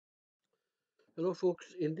Hello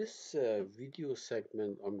folks, in this video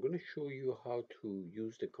segment I'm going to show you how to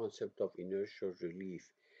use the concept of inertial relief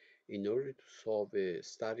in order to solve a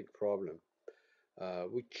static problem,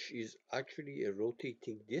 which is actually a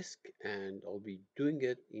rotating disk, and I'll be doing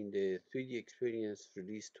it in the 3D Experience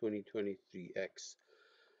release 2023x.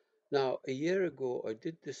 Now, a year ago I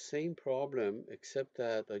did the same problem, except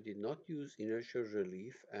that I did not use inertial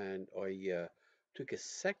relief, and I took a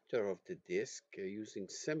sector of the disk using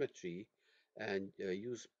symmetry and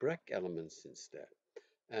used Breck elements instead.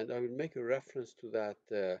 And I will make a reference to that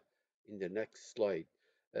in the next slide.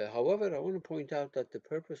 However, I want to point out that the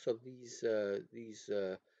purpose of these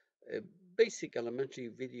uh, basic elementary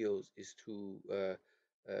videos is to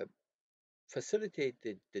uh, facilitate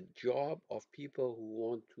the job of people who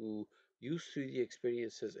want to use 3D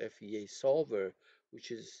Experience's FEA solver,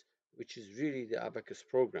 which is really the Abacus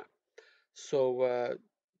program. So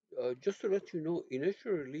just to let you know,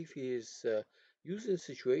 inertial relief is used in a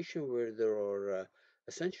situation where there are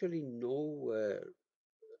essentially no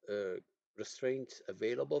restraints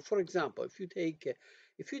available. For example, if you take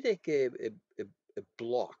a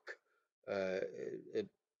block, a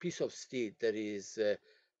piece of steel that is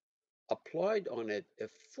applied on it a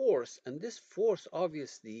force, and this force,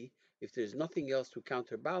 obviously, if there's nothing else to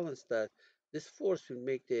counterbalance that, this force will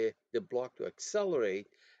make the block to accelerate,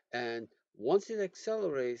 and once it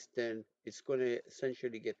accelerates, then it's going to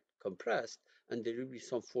essentially get compressed, and there will be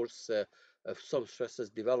some force, some stresses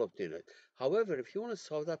developed in it. However, if you want to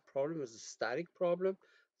solve that problem as a static problem,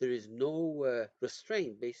 there is no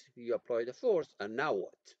restraint. Basically, you apply the force, and now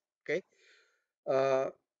what? Okay. Uh,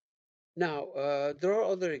 there are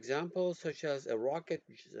other examples, such as a rocket,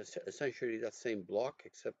 which is essentially that same block,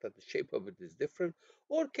 except that the shape of it is different.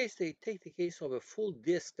 Or case they take the case of a full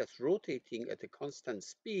disk that's rotating at a constant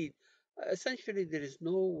speed. Essentially, there is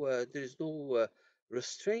no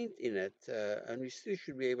restraint in it, and we still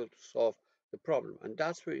should be able to solve the problem. And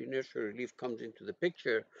that's where inertial relief comes into the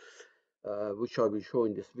picture, which I will show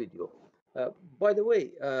in this video. Uh, by the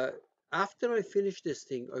way, after I finish this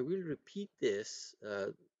thing, I will repeat this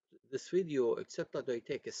video, except that I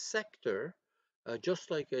take a sector, just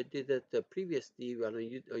like I did it previously when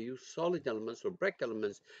I used solid elements or Breck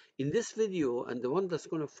elements. In this video, and the one that's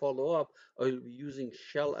going to follow up, I'll be using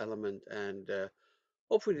shell element, and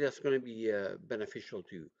hopefully that's going to be beneficial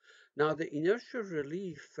to you. Now, the inertial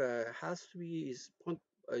relief has to be is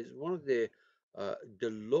one of the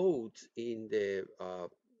loads in the uh,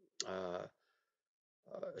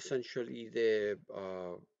 essentially the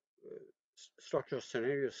structural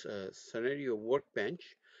scenario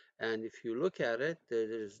workbench. And if you look at it,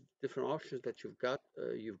 there's different options that you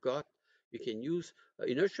can use.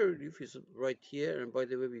 Inertial relief is right here, and by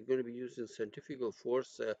the way, we're going to be using centrifugal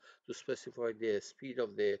force to specify the speed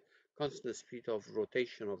of the constant speed of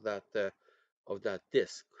rotation of that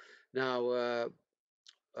disk. Now, uh,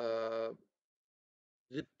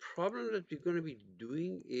 the problem that we're going to be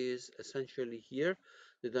doing is essentially here.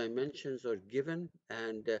 The dimensions are given,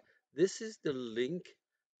 and this is the link.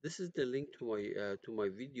 This is the link to my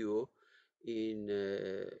video in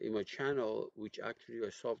my channel, which actually I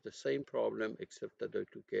solved the same problem, except that I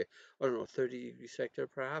took a, I don't know, 30-degree sector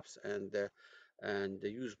perhaps, and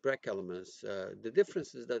use Breck elements. The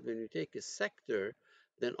difference is that when you take a sector,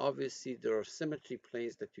 then obviously there are symmetry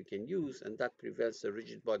planes that you can use, and that prevents a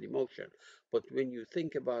rigid body motion. But when you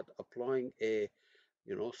think about applying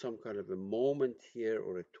some kind of a moment here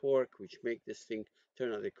or a torque, which make this thing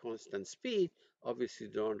turn at a constant speed, obviously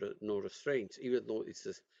there are no restraints, even though it's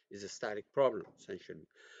a static problem, essentially.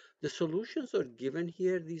 The solutions are given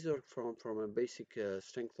here. These are from a basic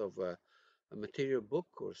strength of a material book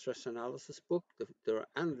or stress analysis book. There are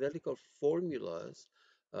analytical formulas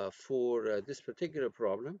for this particular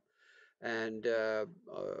problem, and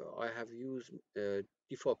I have used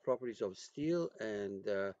default properties of steel, and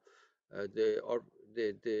the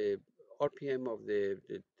RPM of the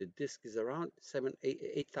disk is around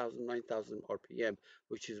 8,000, 9,000 RPM,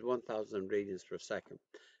 which is 1,000 radians per second.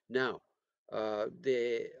 Now,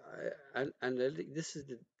 the and this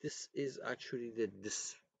is actually the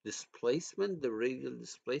displacement, the radial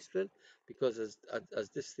displacement, because as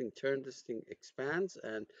this thing turns, this thing expands,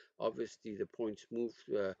 and obviously the points move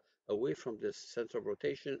away from the center of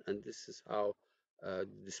rotation, and this is how the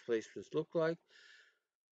displacements look like.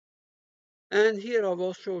 And here I've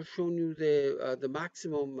also shown you the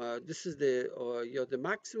maximum. This is the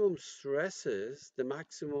maximum stresses, the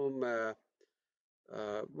maximum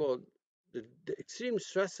well, the extreme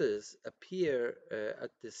stresses appear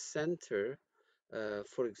at the center.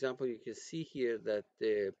 For example, you can see here that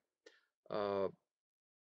uh,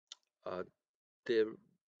 uh, the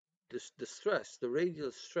the stress, the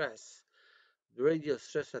radial stress, the radial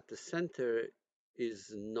stress at the center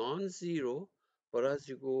is non-zero, but as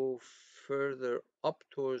you go further up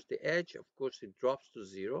towards the edge, of course, it drops to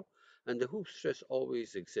zero, and the hoop stress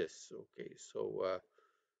always exists. Okay, so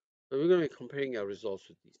we're going to be comparing our results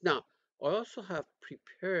with these. Now, I also have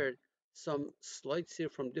prepared some slides here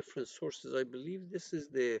from different sources. I believe this is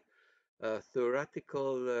the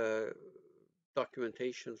theoretical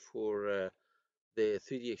documentation for the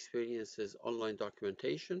 3D Experiences online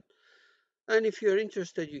documentation. And if you're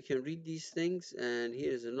interested, you can read these things. And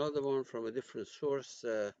here's another one from a different source,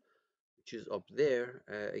 which is up there.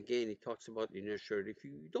 Again, it talks about inertia. If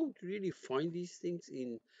you don't really find these things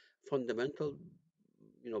in fundamental,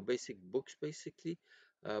 basic books, basically,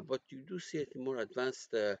 but you do see it in more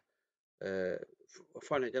advanced uh,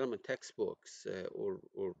 finite element textbooks or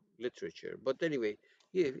literature. But anyway,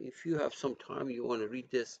 yeah, if you have some time, you want to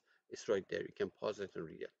read this, it's right there. You can pause it and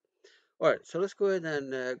read it. All right, so let's go ahead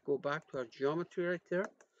and go back to our geometry right there.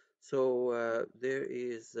 So there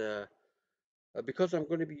is, because I'm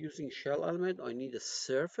going to be using shell element, I need a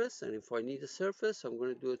surface. And if I need a surface, I'm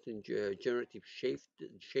going to do it in generative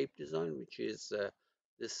shape design, which is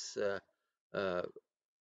this uh,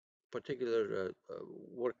 particular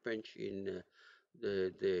workbench in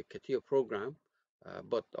the CATIA program,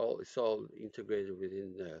 but it's all integrated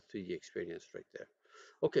within 3D Experience right there.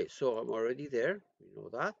 Okay, so I'm already there, you know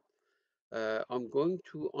that. I'm going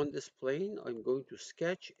to, on this plane, I'm going to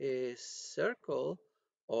sketch a circle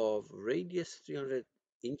of radius 300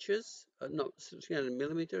 inches, no, 300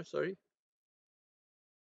 millimeters, sorry.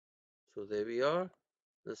 So there we are.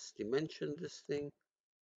 Let's dimension this thing.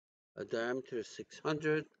 A diameter is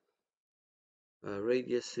 600,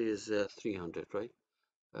 radius is 300, right?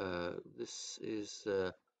 This is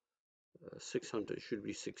 600, it should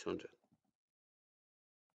be 600.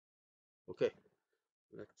 Okay,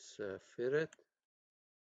 let's fit it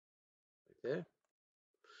right there.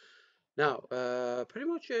 Now, pretty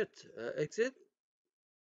much it. Exit,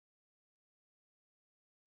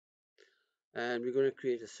 and we're going to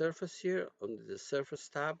create a surface here under the surface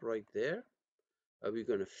tab right there. We're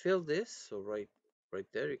going to fill this, so right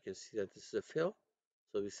there, you can see that this is a fill.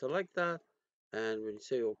 So we select that, and when you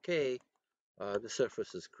say OK, the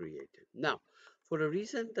surface is created. Now, for a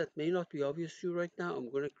reason that may not be obvious to you right now,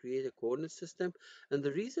 I'm going to create a coordinate system. And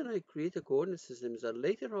the reason I create a coordinate system is that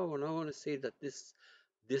later on, when I want to say that this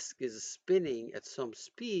disk is spinning at some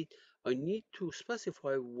speed, I need to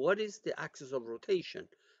specify what is the axis of rotation.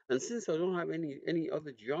 And since I don't have any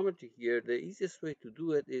other geometry here, the easiest way to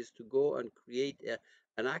do it is to go and create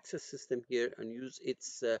an axis system here and use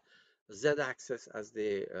its z-axis as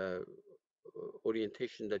the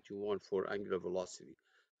orientation that you want for angular velocity.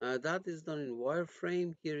 That is done in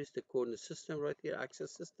wireframe. Here is the coordinate system right here,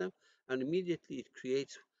 axis system, and immediately it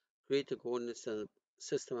create a coordinate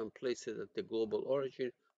system and place it at the global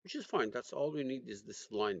origin, which is fine. That's all we need is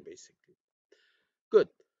this line basically. Good.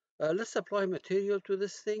 Let's apply material to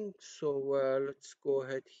this thing. So let's go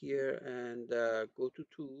ahead here and go to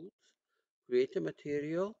tools, create a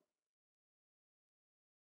material.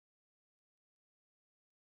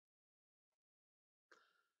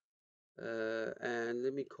 And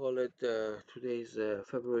let me call it, today's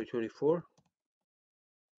February 24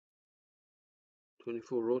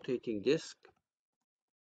 rotating disc.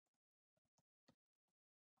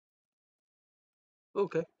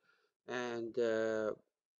 Okay, and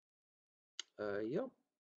yeah,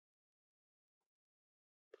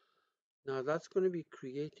 now that's going to be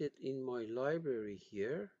created in my library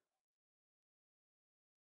here,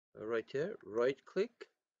 right there. Right click,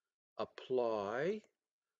 apply.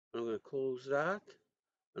 I'm going to close that,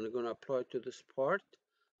 and I'm going to apply to this part.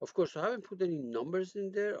 Of course, I haven't put any numbers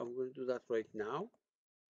in there. I'm going to do that right now.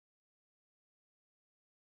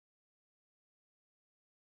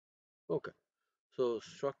 Okay, so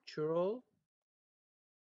structural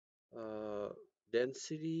uh,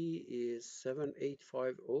 density is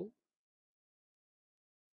 7850.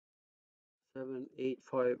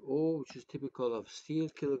 7850, which is typical of steel,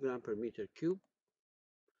 kilogram per meter cube.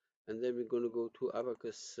 And then we're going to go to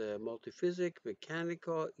Abacus multiphysics,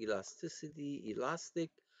 mechanical, elasticity,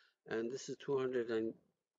 elastic, and this is 200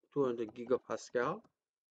 gigapascal.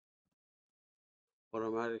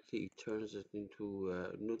 Automatically it turns it into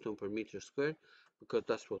Newton per meter squared because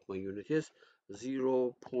that's what my unit is.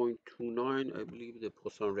 0.29, I believe, the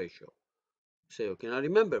Poisson ratio. Say okay. Now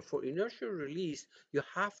remember, for inertial release, you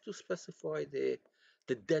have to specify the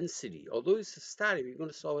density. Although it's a static, you're going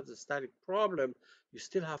to solve it as a static problem, you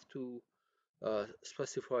still have to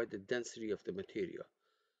specify the density of the material.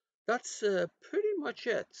 That's pretty much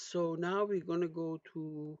it. So now we're going to go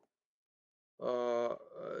to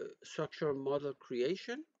structural model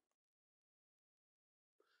creation.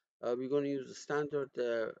 We're going to use the standard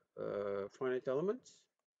finite elements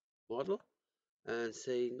model and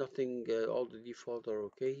say nothing, all the default are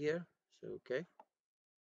okay here. So, okay.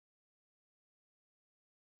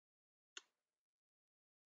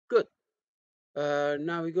 Good.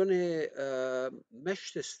 Now we're going to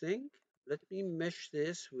mesh this thing. Let me mesh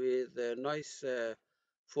this with nice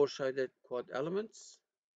four-sided quad elements.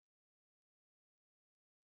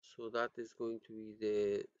 So that is going to be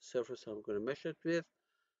the surface I'm going to mesh it with.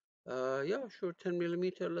 Yeah, sure, 10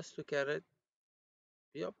 millimeter. Let's look at it.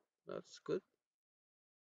 Yep, that's good.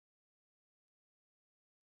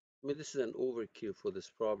 I mean, this is an overkill for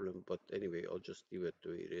this problem, but anyway, I'll just leave it the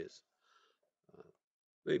way it is. Uh,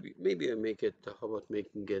 maybe I make it. How about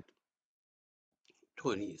making it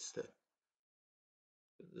 20 instead?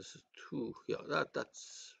 This is 2. Yeah,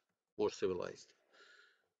 that's more civilized.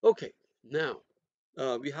 Okay, now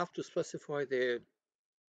we have to specify the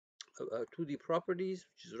 2D properties,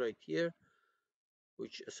 which is right here,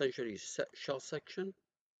 which essentially is shell section.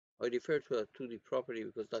 I refer to a 2D property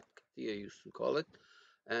because that's what I used to call it.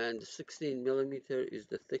 And 16 millimeter is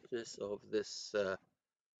the thickness of this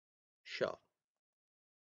shell.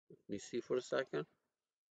 Let me see for a second.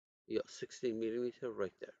 Yeah, 16 millimeter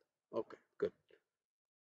right there. Okay, good.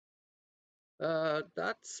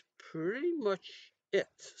 That's pretty much it.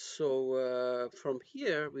 So from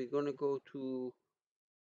here, we're going to go to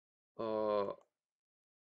uh,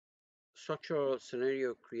 structural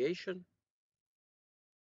scenario creation.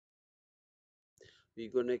 We're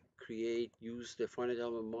going to use the finite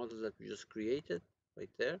element model that we just created right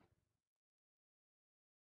there.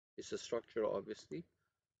 It's a structure, obviously.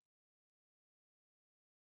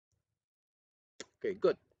 Okay,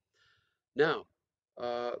 good. Now,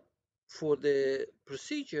 uh, for the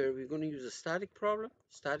procedure, we're going to use a static problem,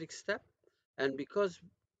 static step. And because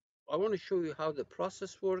I want to show you how the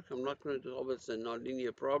process works, I'm not going to do always a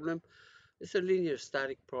nonlinear problem. It's a linear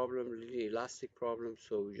static problem, linear elastic problem.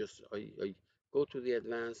 So I go to the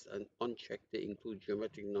advanced and uncheck the include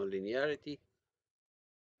geometric nonlinearity.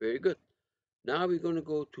 Very good. Now we're going to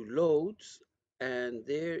go to loads, and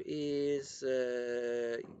there is,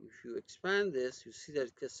 if you expand this, you see that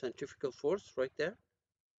it gets centrifugal force right there.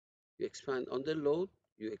 You expand under load,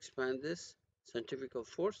 you expand this centrifugal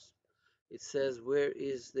force. It says where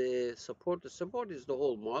is the support? The support is the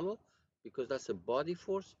whole model because that's a body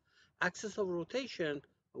force. Axis of rotation,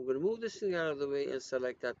 I'm going to move this thing out of the way and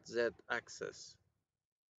select that Z axis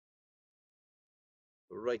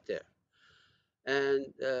right there. And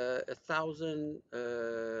 1,000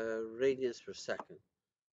 radians per second.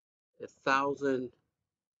 1,000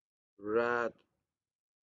 rad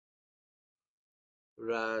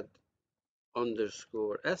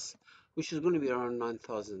underscore s, which is going to be around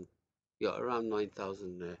 9,000, yeah, around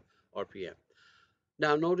 9,000 RPM.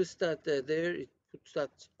 Now notice that there it puts that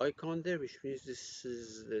icon there, which means this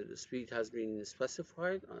is the speed has been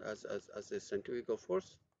specified as a centrifugal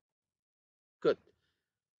force. Good.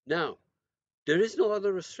 Now there is no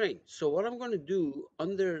other restraint. So what I'm going to do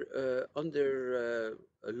under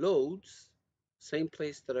loads, same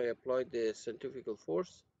place that I applied the centrifugal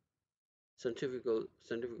force, centrifugal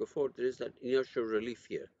force, there is that inertial relief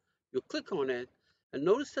here. You click on it, and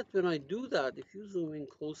notice that when I do that, if you zoom in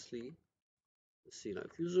closely, see now,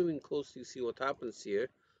 if you zoom in closely, you see what happens here.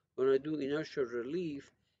 When I do inertial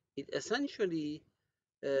relief, it essentially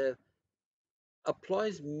uh,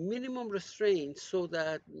 applies minimum restraint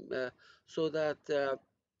uh, so that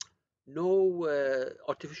no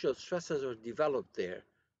artificial stresses are developed there,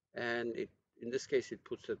 and in this case it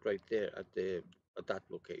puts it right there at that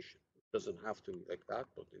location. It doesn't have to be like that,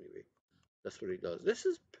 but anyway. That's what it does. This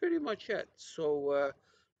is pretty much it. So let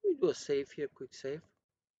me do a save here, quick save.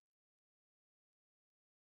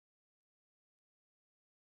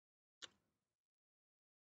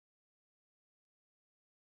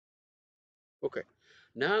 Okay,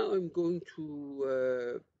 now I'm going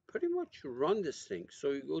to pretty much run this thing.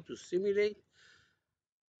 So you go to simulate,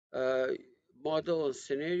 uh, model and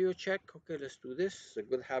scenario check. Okay, let's do this. It's a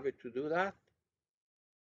good habit to do that.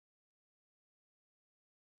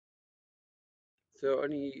 If there are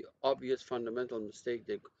any obvious fundamental mistake,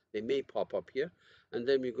 they may pop up here. And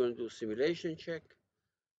then we're going to do simulation check.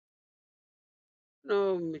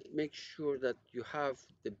 Now make sure that you have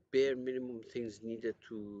the bare minimum things needed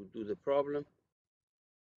to do the problem.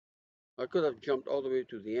 I could have jumped all the way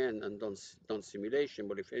to the end and done simulation,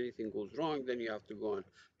 but if anything goes wrong, then you have to go and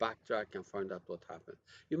backtrack and find out what happened.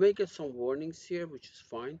 You may get some warnings here, which is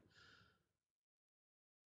fine.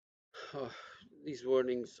 These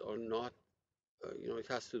warnings are not, it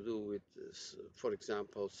has to do with, for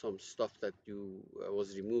example, some stuff that you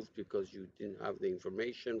was removed because you didn't have the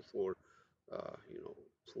information for you know,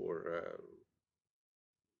 for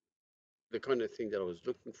the kind of thing that I was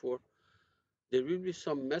looking for. There will be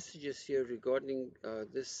some messages here regarding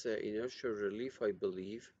this inertial relief, I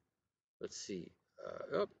believe. Let's see.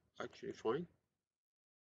 Yep, actually fine.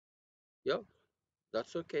 Yep,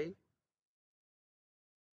 that's okay.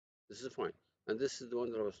 This is fine. And this is the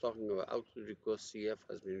one that I was talking about. Output request CF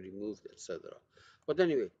has been removed, etc. But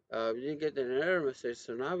anyway, we didn't get an error message,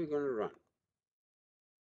 so now we're going to run.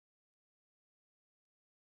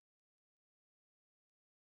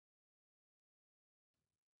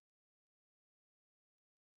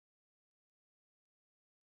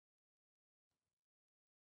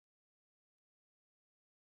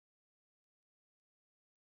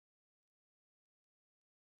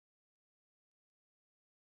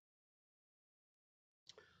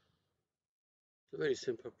 It's a very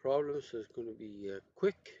simple problem, so it's going to be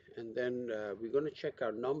quick. And then we're going to check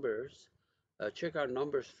our numbers. Check our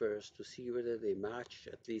numbers first to see whether they match,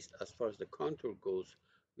 at least as far as the contour goes,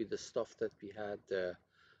 with the stuff that we had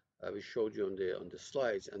we showed you on the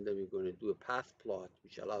slides. And then we're going to do a path plot,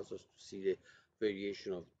 which allows us to see the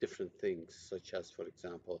variation of different things, such as, for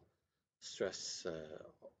example, stress,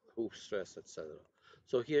 hoop stress, etc.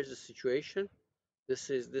 So here's the situation.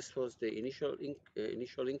 This was the initial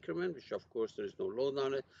increment, which of course there is no load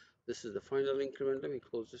on it. This is the final increment. Let me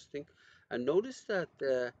close this thing, and notice that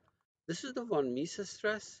this is the von Mises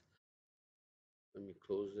stress. Let me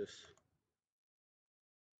close this.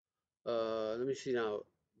 Let me see now.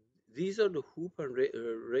 These are the hoop and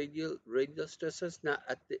radial stresses. Now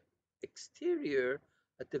at the exterior,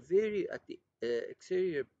 at the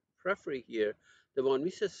exterior periphery here, the von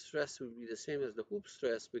Mises stress will be the same as the hoop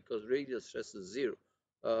stress because radial stress is 0.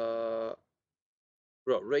 Uh,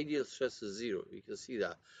 Radial stress is 0. You can see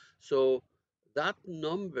that. So that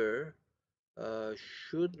number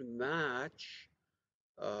should match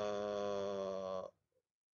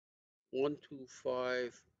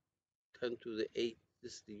 125 10 to the 8.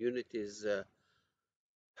 This the unit is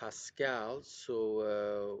Pascal.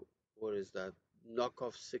 So what is that? Knock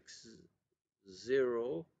off 60.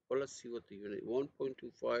 Well, let's see what the unit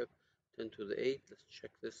 1.25 10 to the 8. Let's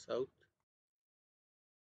check this out.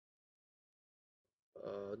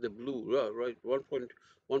 The blue, right,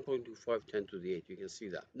 1.25 10 to the 8. You can see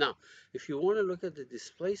that. Now, if you want to look at the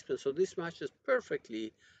displacement, so this matches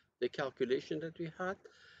perfectly the calculation that we had,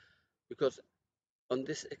 because on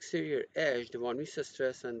this exterior edge, the von Mises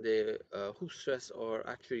stress and the hoop stress are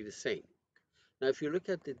actually the same. Now, if you look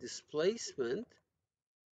at the displacement,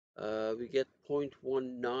 we get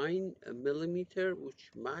 0.19 millimeter,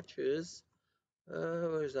 which matches,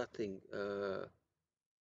 where is that thing?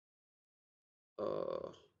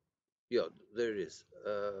 Yeah, there it is,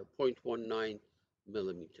 0.19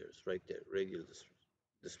 millimeters right there, radial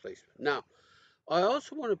displacement. Now, I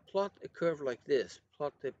also want to plot a curve like this,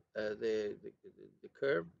 plot the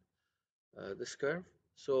curve, this curve.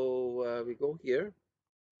 So we go here,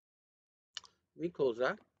 we close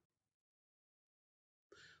that.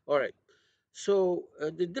 All right, so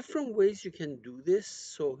the different ways you can do this.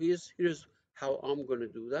 So here's how I'm going to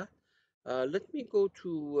do that. Let me go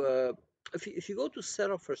to, if you go to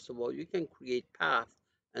setup, first of all, you can create path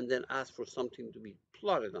and then ask for something to be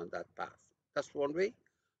plotted on that path. That's one way.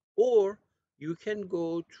 Or you can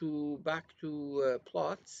go to back to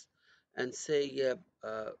plots and say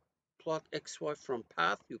plot XY from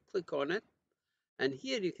path. You click on it, and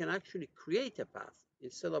here you can actually create a path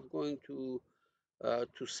instead of going to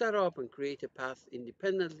set up and create a path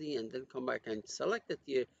independently and then come back and select it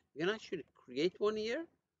here. You can actually create one here.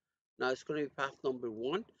 Now it's going to be path number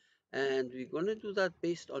 1, and we're going to do that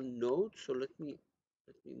based on nodes. So let me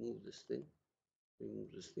move this thing. Let me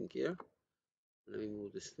move this thing here. Let me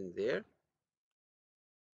move this thing there.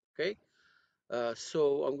 Okay.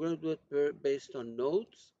 So I'm going to do it based on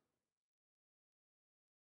nodes.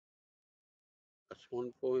 That's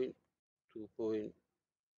 1 point, 2 point.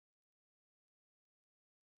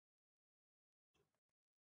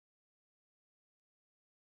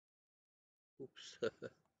 Oops.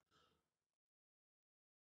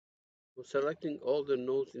 I'm selecting all the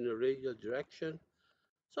nodes in a radial direction.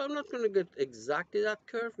 So I'm not going to get exactly that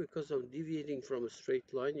curve because I'm deviating from a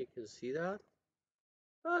straight line. You can see that.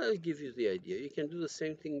 I'll give you the idea. You can do the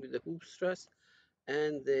same thing with the hoop stress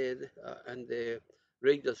and the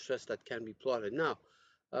radial stress that can be plotted. Now,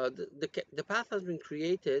 the path has been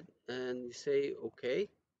created, and you say okay.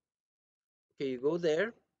 Okay, you go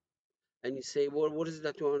there and you say, well, what is it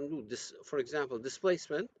that you want to do? This, for example,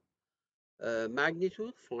 displacement,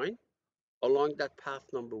 magnitude, fine, along that path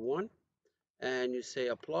number 1, and you say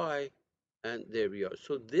apply, and there we are.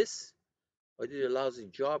 So this, I did a lousy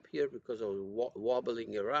job here because I was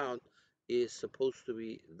wobbling around. is supposed to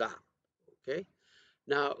be that, okay?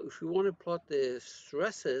 Now, if you want to plot the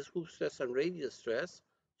stresses, hoop stress and radial stress,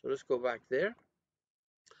 so let's go back there,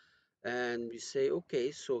 and we say,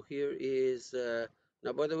 okay, so here is,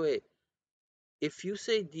 now by the way, if you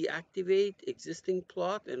say deactivate existing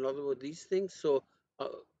plot, in other words, these things, so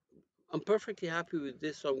I'm perfectly happy with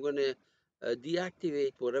this, so I'm going to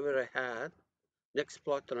deactivate whatever I had. Next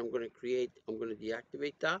plot that I'm going to create, I'm going to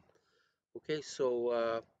deactivate that. Okay,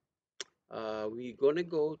 so we're going to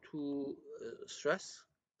go to stress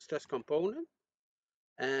component,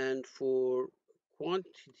 and for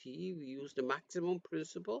quantity, we use the maximum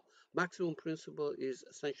principle. Maximum principle is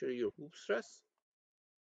essentially your hoop stress.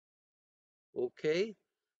 Okay,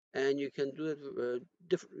 and you can do it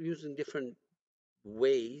using different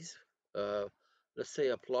ways. Uh, let's say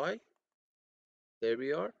apply. There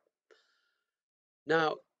we are.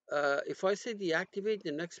 Now, if I say deactivate,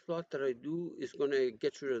 the next plot that I do is going to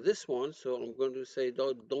get rid of this one. So I'm going to say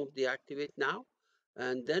don't deactivate now,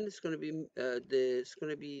 and then it's going to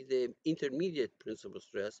be the intermediate principal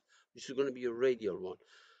stress, which is going to be a radial one.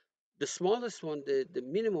 The smallest one, the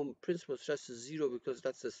minimum principal stress is 0 because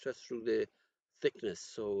that's the stress through the thickness,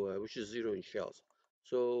 so which is 0 in shells.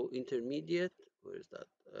 So intermediate, where is that?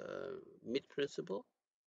 Mid principal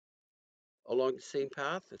along the same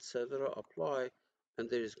path, etc. Apply, and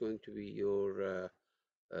there is going to be your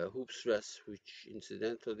hoop stress, which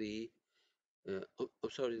incidentally, I'm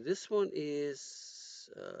sorry, this one seems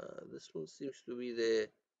to be the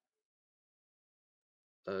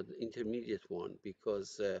intermediate one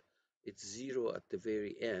because it's 0 at the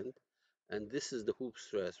very end, and this is the hoop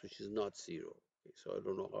stress, which is not 0. Okay, so I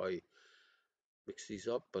don't know how I mix these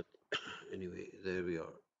up, but anyway, there we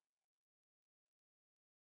are.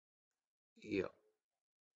 Yeah.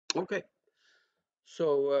 Okay.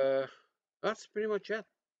 So that's pretty much it.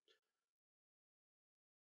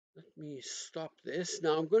 Let me stop this.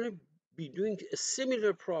 Now I'm going to be doing a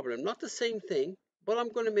similar problem, not the same thing, but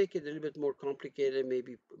I'm going to make it a little bit more complicated,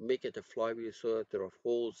 maybe make it a flywheel so that there are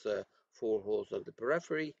holes, 4 holes on the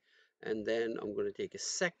periphery, and then I'm going to take a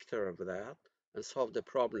sector of that and solve the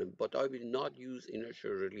problem, but I will not use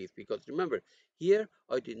inertial relief because remember, here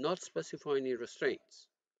I did not specify any restraints.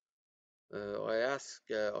 I asked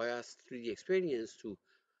 3D Experience to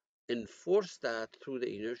enforce that through the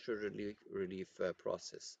inertial relief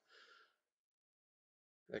process.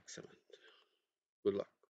 Excellent. Good luck.